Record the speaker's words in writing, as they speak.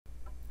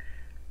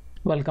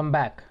Welcome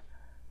back.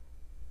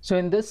 So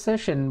in this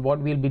session, what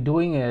we'll be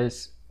doing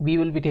is we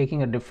will be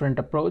taking a different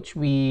approach.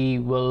 We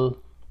will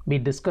be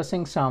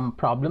discussing some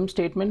problem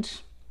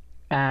statements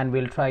and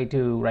we'll try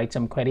to write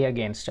some query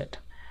against it.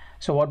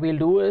 So what we'll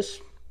do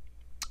is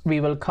we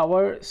will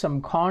cover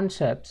some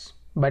concepts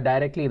by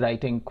directly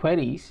writing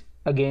queries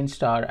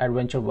against our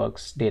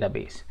AdventureWorks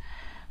database.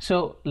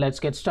 So let's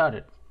get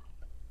started.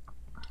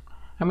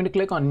 I'm going to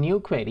click on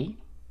new query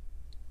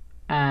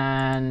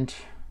and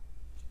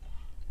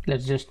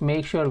let's just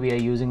make sure we are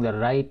using the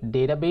right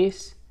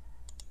database.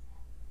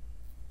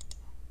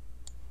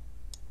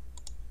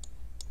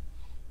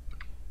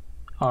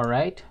 All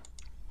right.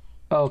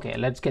 Okay,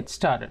 let's get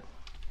started.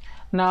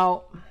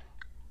 Now,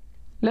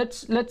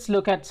 let's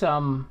look at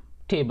some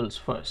tables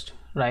first,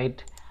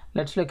 right?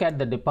 Let's look at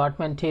the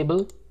department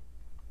table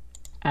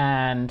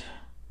and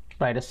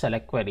write a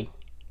select query.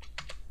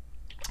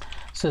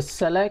 So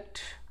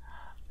select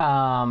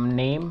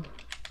name,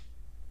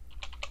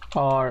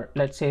 or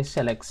let's say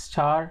select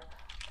star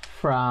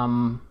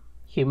from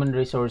human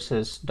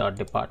resources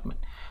department.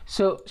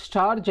 So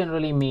star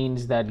generally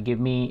means that give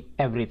me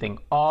everything,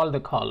 all the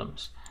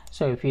columns.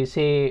 So if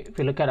you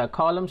look at our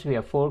columns, we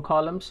have 4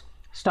 columns.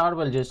 Star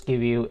will just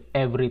give you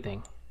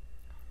everything.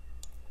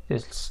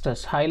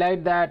 Just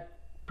highlight that,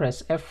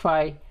 press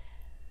F5,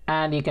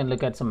 and you can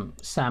look at some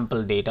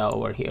sample data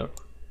over here.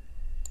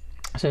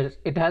 So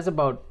it has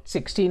about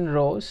 16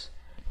 rows,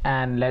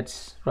 and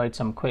let's write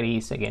some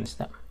queries against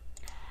them.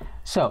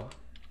 So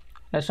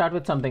let's start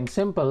with something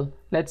simple.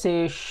 Let's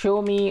say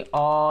show me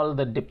all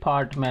the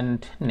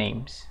department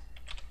names.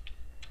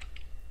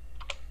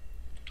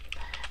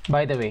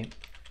 By the way,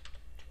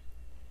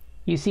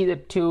 you see the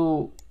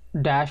 2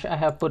 dash I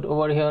have put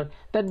over here,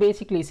 that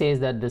basically says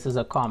that this is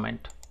a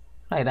comment,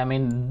 right? I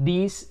mean,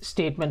 these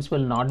statements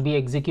will not be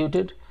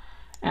executed,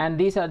 and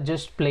these are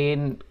just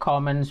plain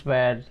comments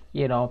where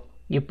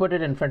you put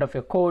it in front of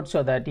your code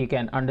so that you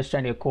can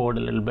understand your code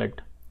a little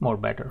bit more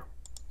better.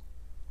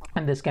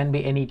 And this can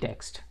be any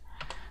text.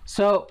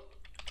 So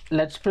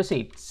let's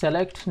proceed.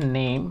 Select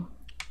name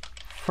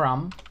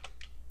from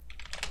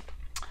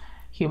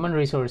human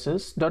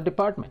resources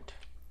department,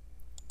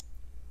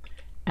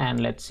 and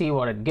let's see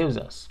what it gives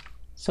us.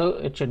 So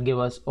it should give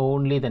us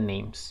only the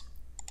names.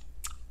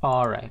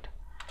 All right,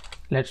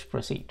 let's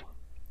proceed.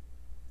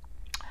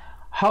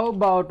 How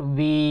about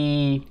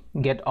we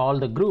get all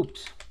the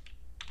groups?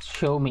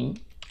 Show me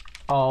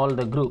all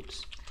the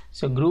groups.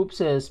 So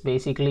groups is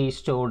basically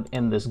stored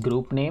in this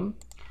group name.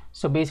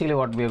 So basically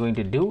what we are going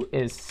to do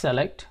is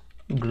select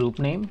group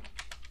name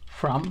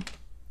from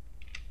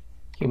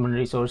human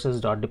resources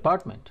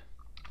department.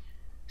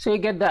 So you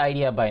get the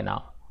idea by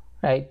now,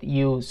 right?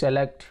 You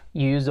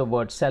use the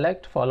word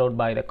select followed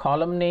by the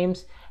column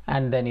names,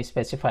 and then you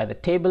specify the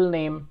table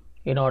name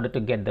in order to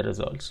get the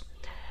results.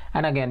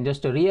 And again,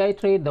 just to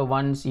reiterate, the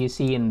ones you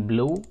see in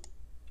blue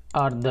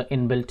are the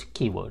inbuilt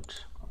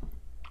keywords.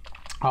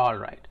 All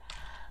right.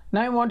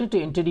 Now I wanted to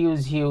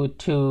introduce you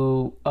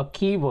to a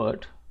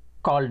keyword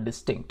called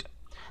distinct.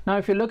 Now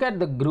if you look at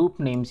the group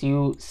names,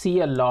 you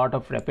see a lot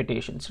of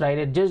repetitions, right?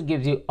 It just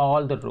gives you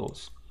all the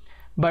rows.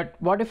 But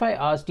what if I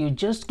asked you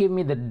just give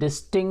me the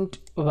distinct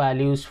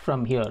values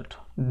from here?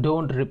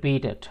 Don't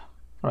repeat it,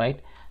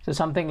 right? So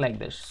something like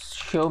this.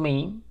 Show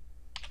me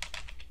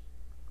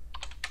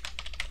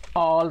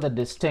all the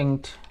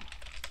distinct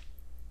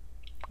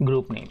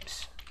group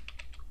names.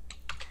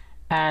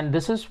 And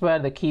this is where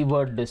the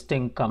keyword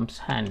distinct comes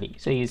handy.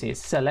 So you say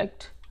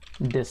select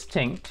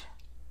distinct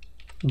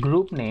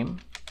group name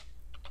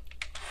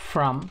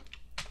from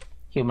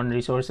human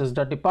resources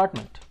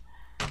department.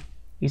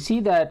 You see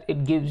that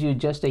it gives you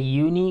just a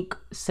unique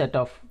set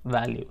of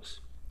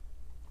values.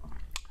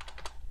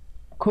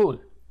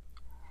 Cool.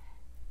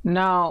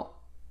 Now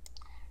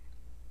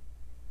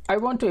I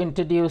want to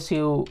introduce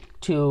you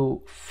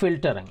to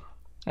filtering.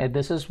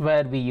 This is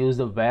where we use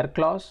the where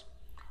clause.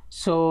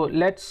 So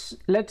let's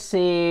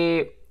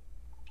actually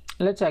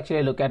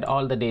look at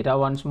all the data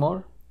once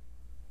more,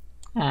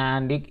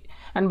 and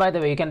by the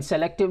way, you can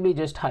selectively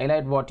just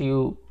highlight what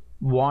you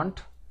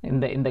want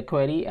in the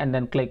query and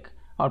then click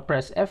or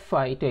press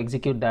F5 to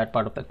execute that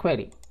part of the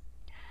query.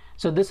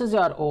 So this is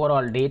our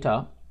overall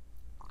data,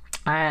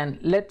 and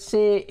let's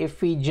say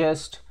if we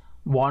just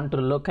want to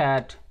look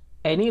at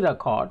any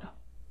record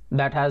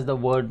that has the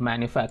word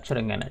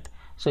manufacturing in it.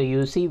 So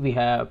you see we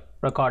have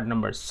record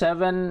number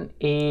 7,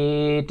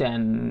 8,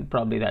 and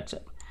probably that's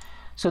it.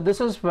 So this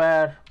is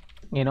where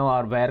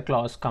our where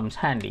clause comes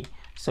handy.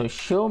 So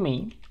show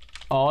me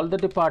all the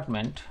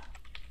department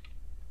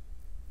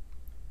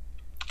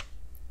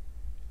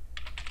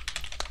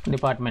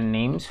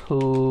names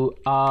who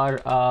are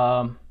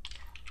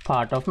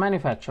part of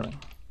manufacturing,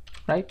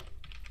 right?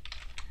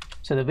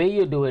 So the way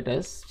you do it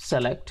is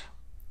select,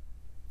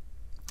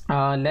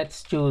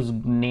 let's choose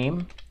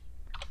name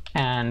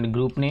and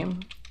group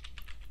name,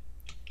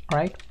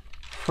 right,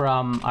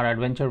 from our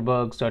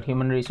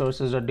AdventureWorks.human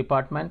resources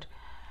department,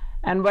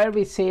 and where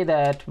we say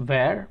that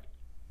where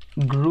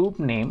group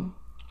name,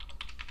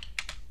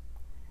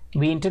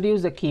 we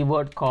introduce the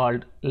keyword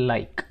called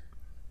like.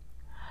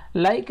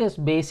 Like is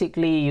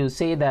basically you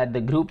say that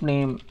the group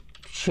name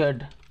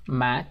should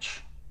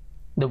match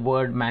the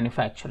word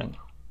manufacturing.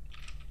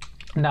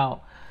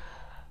 Now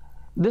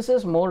this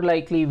is more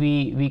likely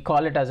we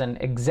call it as an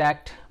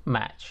exact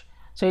match.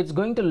 So it's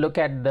going to look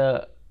at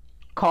the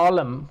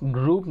column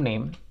group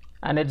name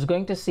and it's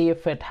going to see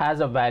if it has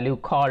a value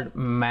called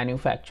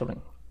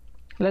manufacturing.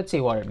 Let's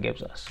see what it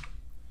gives us.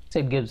 So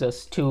it gives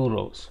us 2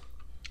 rows,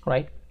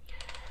 right?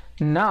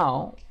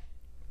 Now,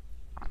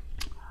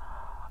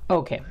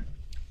 okay.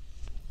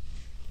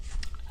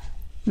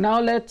 Now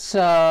let's,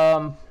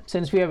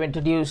 since we have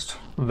introduced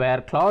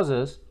where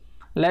clauses,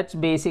 let's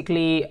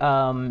basically,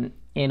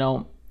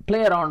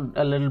 play around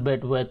a little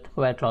bit with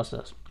where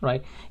clauses,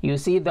 right? You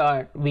see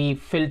that we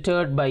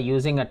filtered by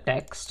using a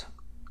text.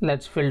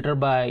 Let's filter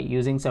by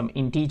using some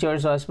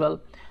integers as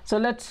well. So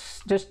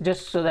let's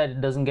just so that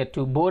it doesn't get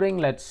too boring,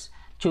 let's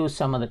choose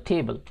some other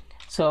table.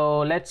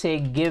 So let's say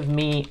give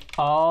me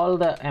all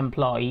the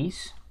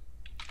employees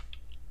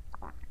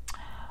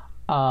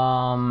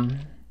from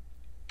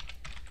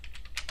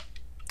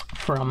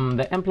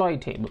the employee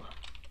table.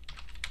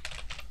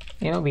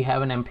 We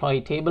have an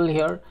employee table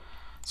here.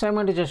 So I'm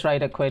going to just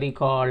write a query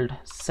called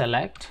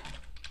select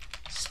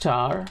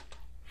star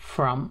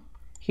from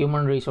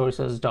human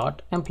resources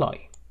dot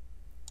employee.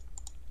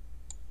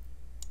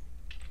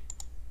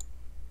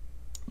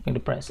 I'm going to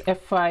press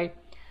F5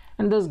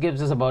 and this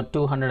gives us about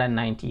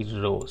 290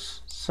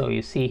 rows. So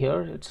you see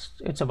here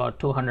it's about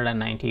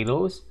 290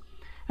 rows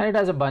and it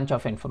has a bunch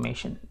of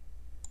information.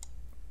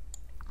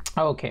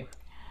 Okay,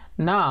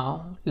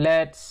 now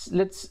let's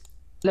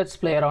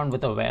play around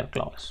with a where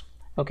clause.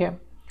 Okay,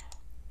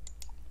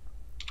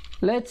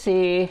 let's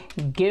say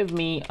give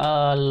me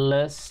a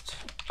list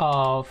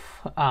of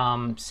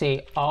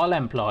say all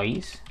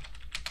employees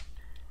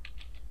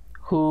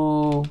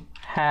who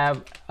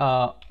have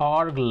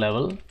org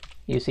level,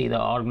 you see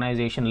the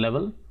organization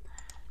level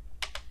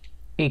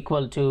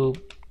equal to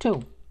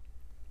 2,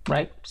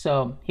 right?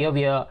 So here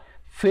we are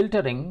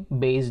filtering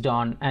based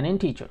on an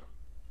integer.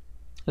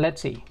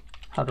 Let's see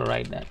how to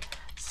write that.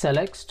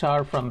 Select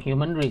star from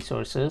human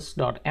resources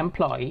dot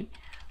employee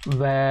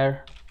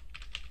where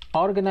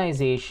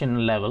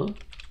organization level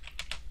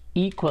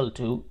equal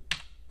to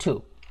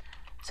 2.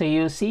 So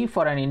you see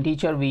for an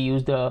integer we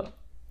use the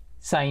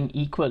sign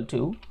equal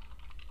to,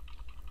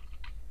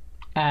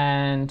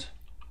 and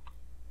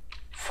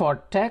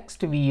for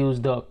text we use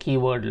the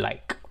keyword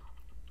like.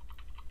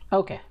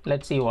 Okay,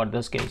 let's see what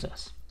this gives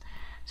us.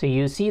 So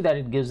you see that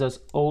it gives us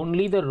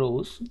only the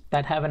rows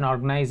that have an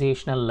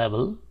organizational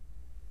level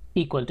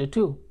equal to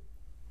 2.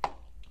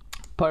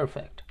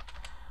 Perfect.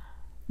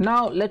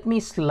 Now let me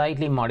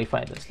slightly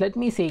modify this. Let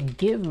me say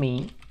give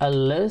me a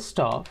list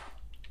of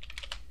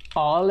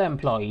all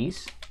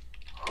employees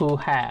who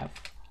have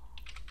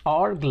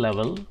org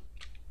level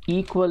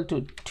equal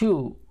to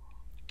 2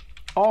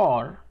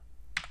 or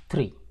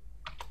 3.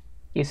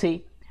 You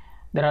see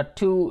there are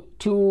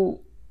two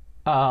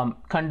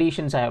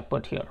conditions I have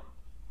put here,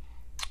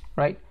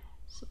 right?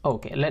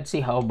 Okay, let's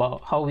see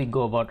how we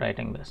go about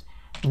writing this.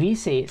 We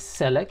say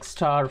select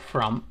star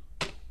from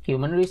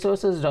human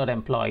resources dot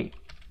employee,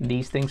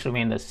 these things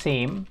remain the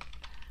same,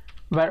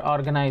 where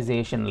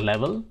organization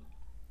level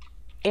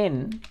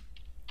in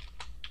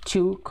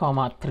 2,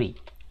 3.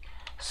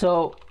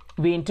 So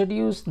we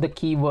introduce the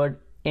keyword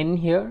in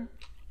here.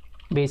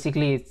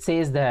 Basically it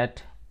says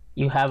that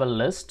you have a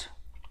list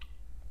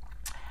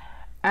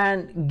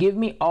and give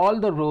me all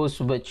the rows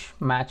which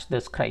match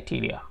this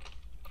criteria.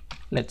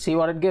 Let's see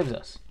what it gives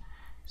us.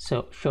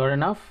 So sure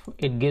enough,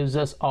 it gives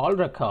us all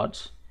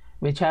records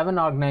which have an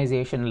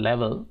organization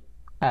level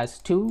as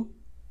 2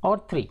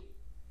 or 3,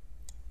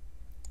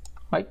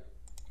 right?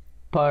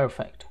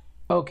 Perfect.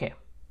 Okay,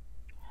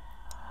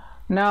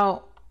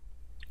 now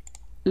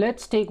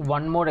let's take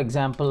one more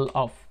example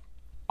of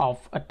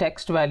a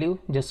text value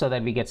just so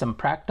that we get some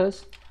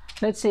practice.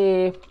 Let's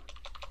say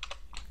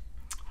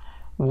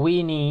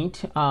we need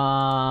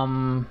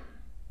okay,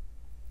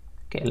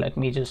 let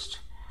me just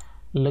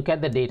look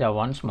at the data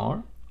once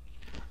more.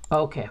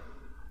 Okay,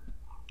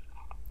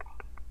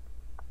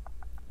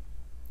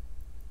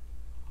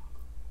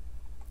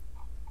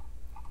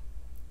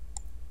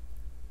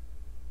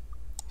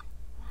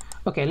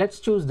 let's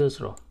choose this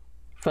row,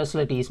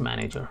 facilities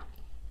manager.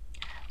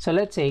 So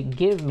let's say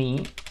give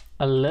me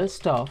a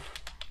list of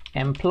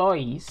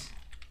employees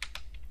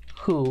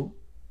who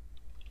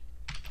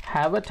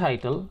have a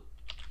title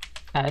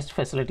as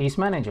facilities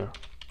manager.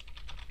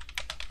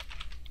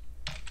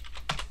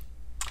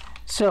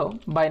 So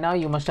by now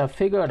you must have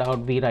figured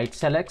out we write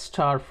select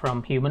star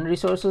from human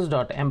resources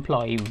dot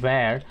employee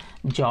where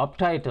job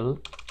title,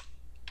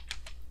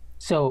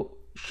 so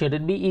should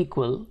it be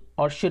equal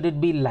or should it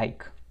be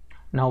like?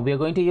 Now we are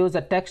going to use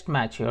a text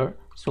match here,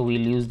 so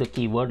we'll use the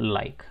keyword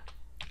like.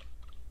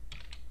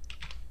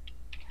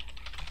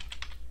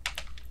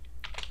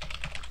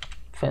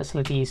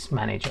 Facilities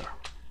manager.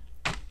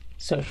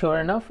 So sure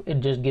enough, it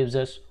just gives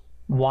us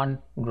one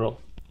row.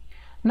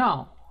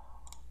 Now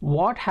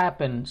what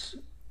happens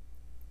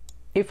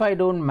if I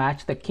don't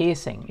match the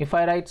casing, if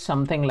I write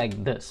something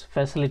like this,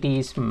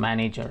 facilities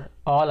manager,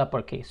 all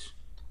uppercase,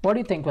 what do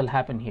you think will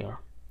happen here?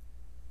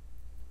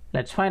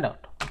 Let's find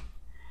out.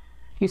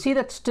 You see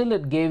that still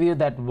it gave you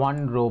that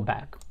one row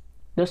back.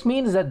 This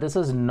means that this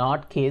is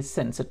not case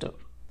sensitive.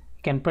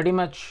 You can pretty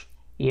much,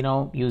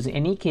 use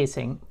any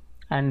casing,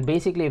 and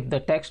basically if the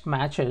text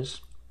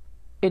matches,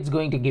 it's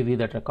going to give you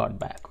that record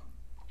back.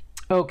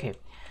 Okay,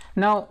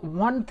 now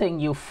one thing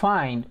you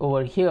find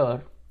over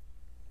here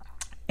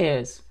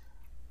is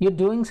you're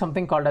doing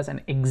something called as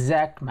an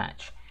exact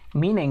match,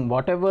 meaning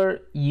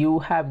whatever you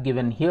have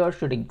given here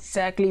should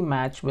exactly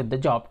match with the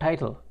job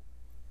title.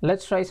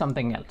 Let's try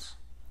something else.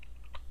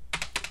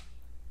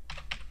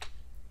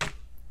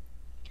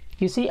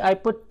 You see, I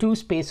put 2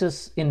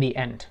 spaces in the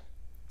end.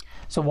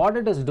 So what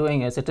it is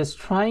doing is it is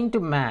trying to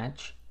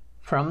match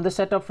from the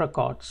set of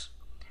records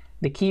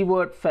the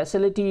keyword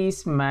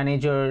facilities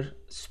manager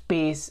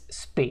space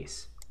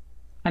space.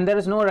 And there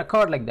is no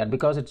record like that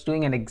because it's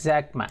doing an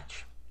exact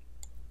match.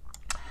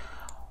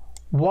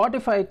 What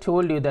if I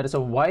told you there is a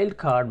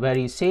wildcard where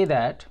you say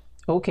that,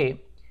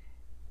 okay,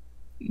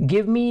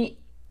 give me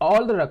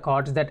all the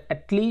records that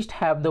at least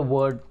have the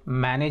word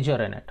manager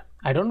in it.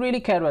 I don't really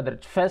care whether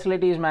it's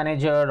facilities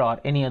manager or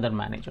any other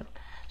manager.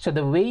 So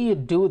the way you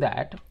do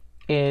that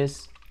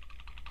is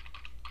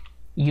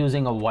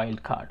using a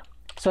wildcard.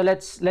 So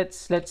let's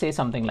say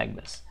something like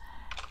this.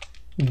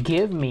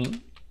 Give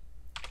me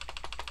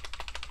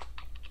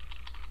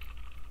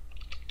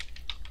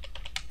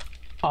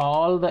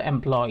all the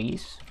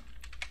employees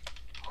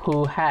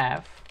who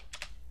have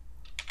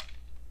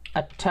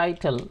a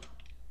title,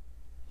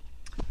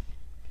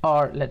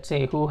 or let's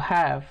say who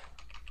have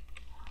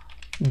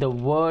the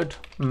word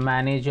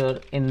manager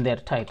in their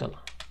title,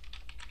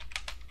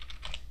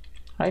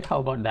 right? How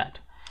about that?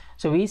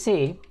 So we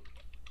say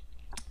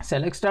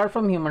select star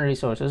from human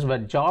resources where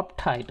job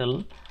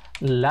title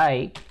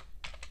like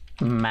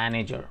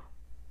manager.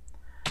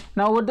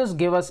 Now would this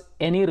give us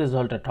any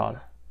result at all?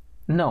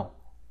 No.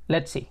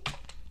 Let's see.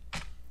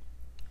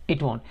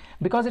 It won't,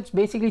 because it's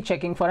basically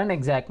checking for an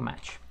exact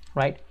match,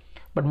 right?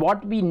 But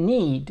what we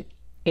need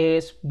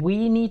is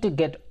we need to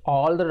get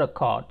all the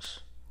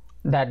records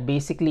that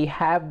basically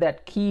have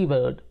that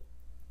keyword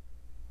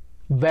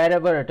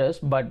wherever it is,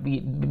 but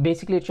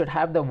basically it should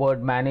have the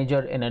word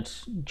manager in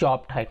its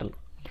job title.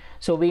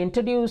 So we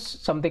introduce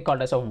something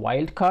called as a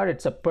wildcard.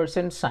 It's a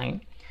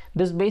 %sign.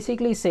 This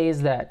basically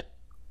says that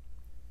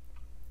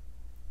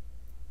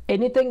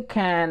anything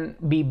can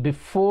be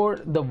before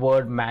the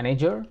word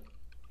manager,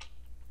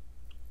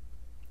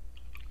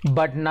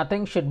 but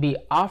nothing should be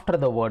after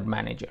the word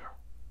manager,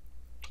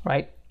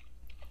 right?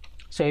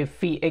 So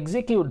if we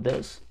execute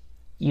this,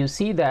 you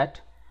see that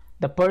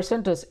the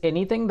 % is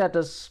anything that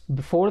is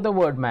before the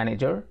word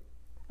manager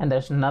and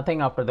there's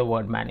nothing after the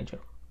word manager,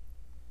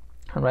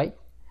 right?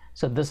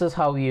 So this is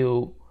how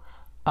you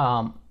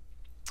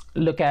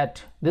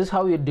this is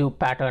how you do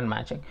pattern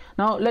matching.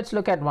 Now let's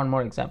look at one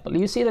more example.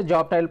 You see the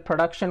job title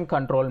production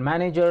control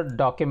manager,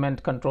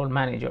 document control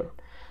manager.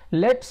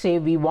 Let's say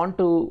we want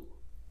to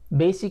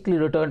basically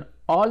return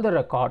all the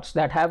records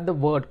that have the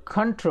word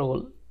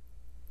control,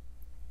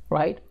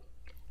 right?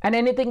 And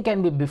anything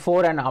can be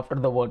before and after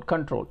the word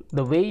control.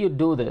 The way you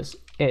do this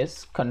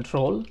is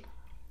control,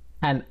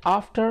 and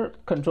after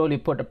control you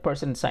put a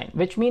 %sign,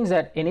 which means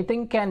that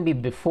anything can be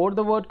before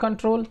the word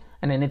control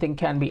and anything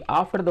can be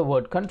after the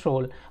word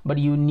control, but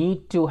you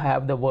need to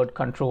have the word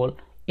control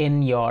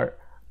in your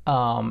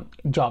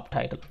job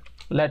title.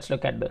 Let's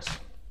look at this.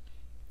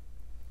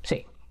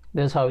 See,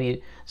 this is how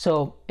you,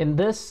 so in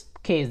this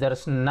case there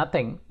is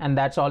nothing, and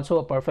that's also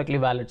a perfectly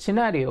valid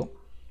scenario,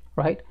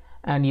 right?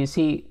 And you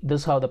see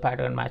this is how the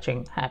pattern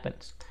matching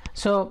happens.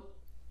 So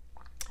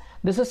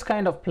this is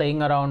kind of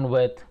playing around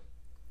with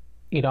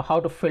how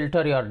to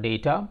filter your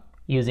data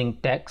using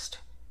text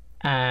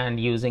and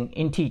using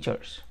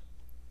integers.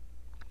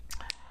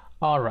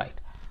 All right,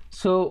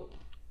 so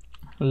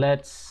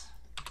let's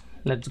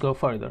go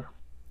further.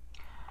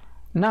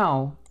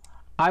 Now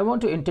I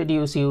want to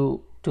introduce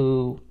you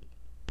to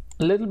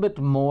a little bit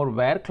more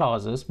where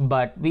clauses,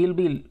 but we'll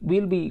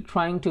be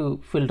trying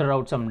to filter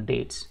out some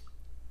dates,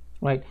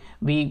 right?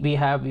 We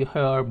have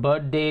here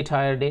birth date,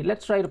 hire date.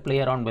 Let's try to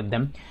play around with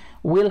them.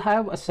 We'll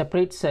have a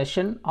separate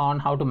session on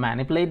how to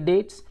manipulate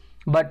dates,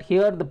 but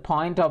here the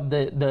point of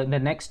the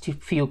next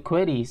few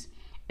queries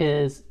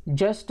is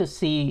just to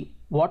see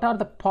what are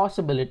the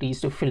possibilities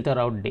to filter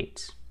out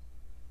dates.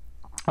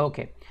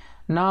 Okay,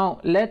 now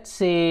let's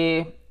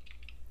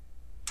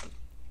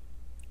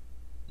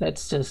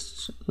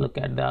just look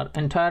at the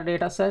entire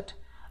data set.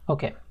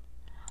 Okay,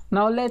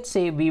 now let's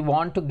say we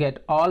want to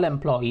get all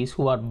employees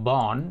who are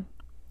born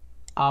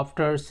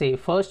after, say,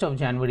 1st of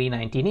January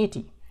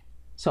 1980.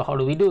 So how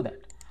do we do that?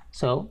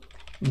 So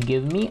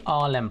give me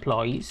all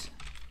employees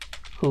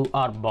who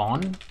are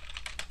born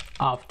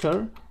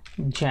after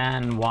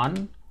Jan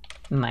 1,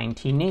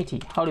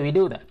 1980. How do we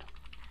do that?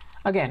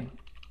 Again,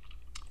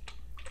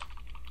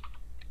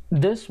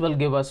 this will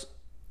give us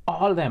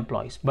all the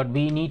employees, but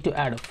we need to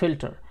add a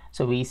filter.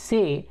 So we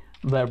say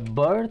where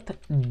birth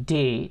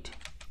date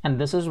and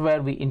this is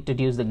where we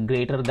introduce the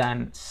greater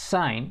than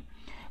sign,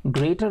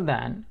 greater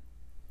than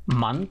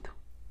month,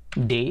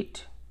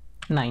 date,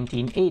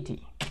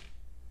 1980.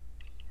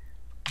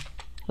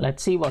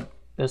 Let's see what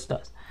this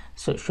does.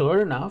 So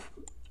sure enough,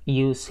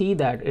 you see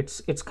that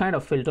it's kind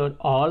of filtered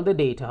all the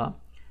data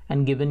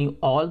and given you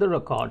all the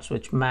records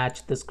which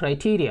match this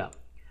criteria,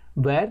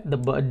 where the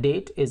birth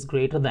date is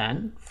greater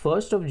than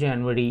 1st of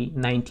January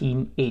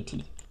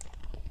 1980.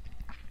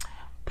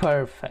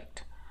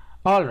 Perfect.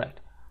 All right.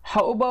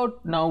 How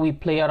about now we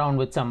play around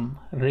with some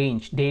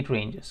date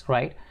ranges,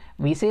 right?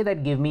 We say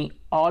that give me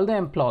all the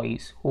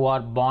employees who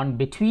are born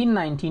between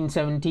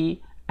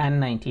 1970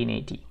 and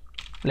 1980.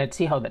 Let's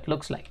see how that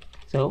looks like.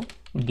 So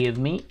give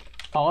me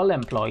all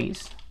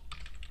employees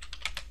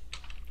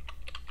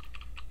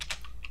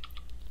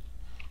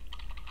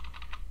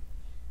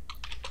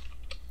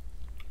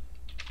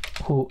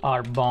who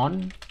are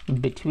born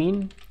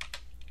between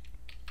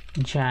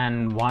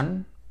Jan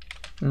 1,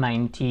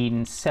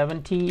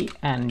 1970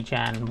 and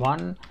Jan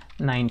 1,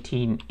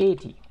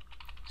 1980.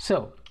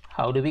 So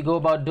how do we go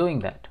about doing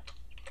that?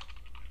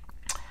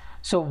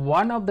 So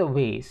one of the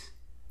ways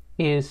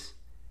is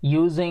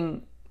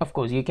using, of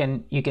course, you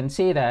can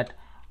say that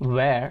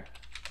where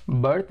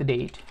birth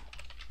date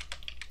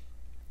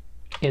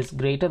is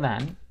greater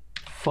than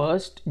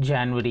 1st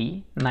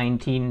January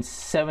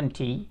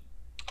 1970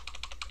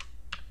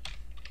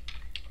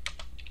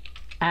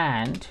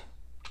 and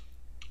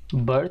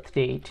birth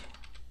date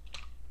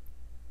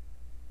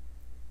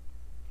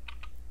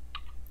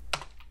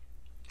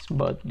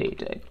I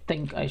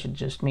think I should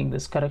just make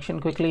this correction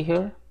quickly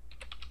here,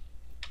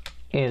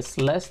 is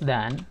less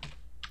than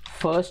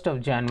 1st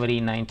of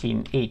January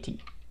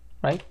 1980,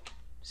 right?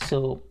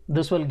 So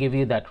this will give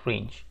you that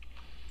range.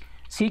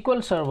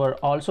 SQL Server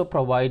also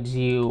provides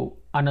you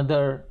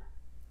another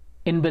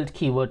inbuilt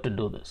keyword to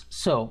do this.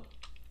 So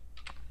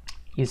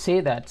you say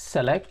that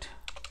select,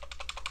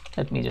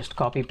 let me just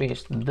copy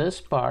paste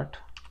this part,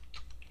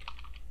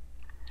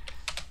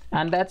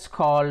 and that's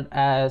called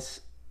as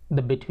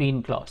the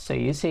between clause. So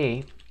you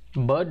say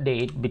birth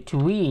date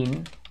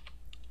between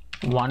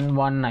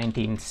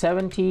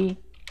 1/1/1970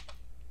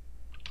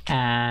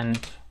 and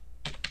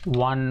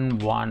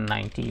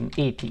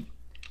 1/1/1980.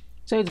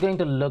 So it's going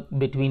to look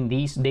between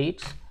these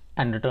dates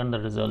and return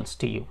the results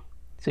to you.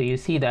 So you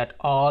see that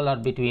all are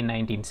between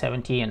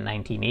 1970 and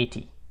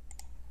 1980.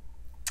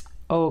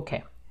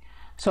 Okay,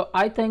 so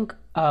I think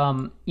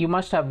you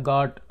must have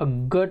got a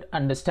good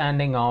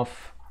understanding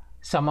of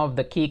some of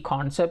the key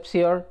concepts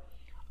here.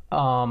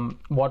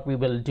 What we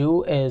will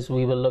do is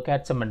we will look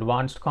at some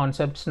advanced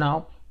concepts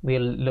now.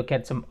 We'll look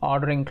at some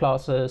ordering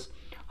clauses,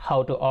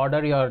 how to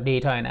order your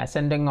data in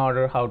ascending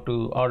order, how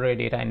to order your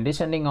data in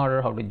descending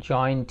order, how to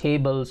join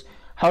tables,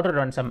 how to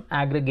run some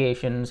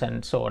aggregations,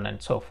 and so on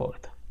and so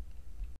forth.